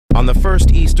On the first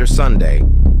Easter Sunday,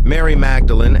 Mary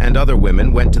Magdalene and other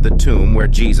women went to the tomb where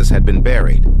Jesus had been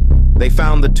buried. They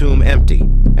found the tomb empty,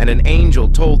 and an angel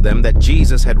told them that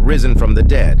Jesus had risen from the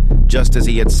dead, just as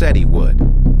he had said he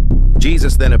would.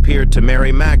 Jesus then appeared to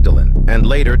Mary Magdalene and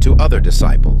later to other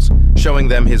disciples, showing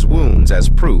them his wounds as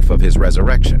proof of his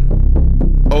resurrection.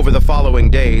 Over the following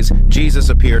days, Jesus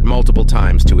appeared multiple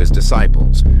times to his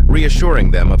disciples,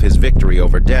 reassuring them of his victory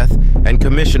over death and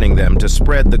commissioning them to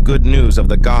spread the good news of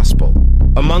the gospel.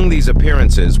 Among these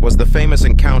appearances was the famous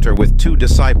encounter with two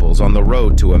disciples on the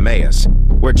road to Emmaus,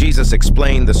 where Jesus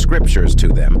explained the scriptures to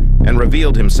them and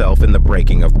revealed himself in the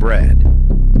breaking of bread.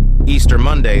 Easter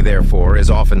Monday, therefore, is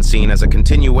often seen as a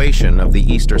continuation of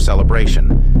the Easter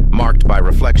celebration, marked by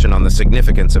reflection on the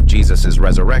significance of Jesus'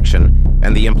 resurrection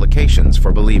and the implications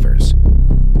for believers.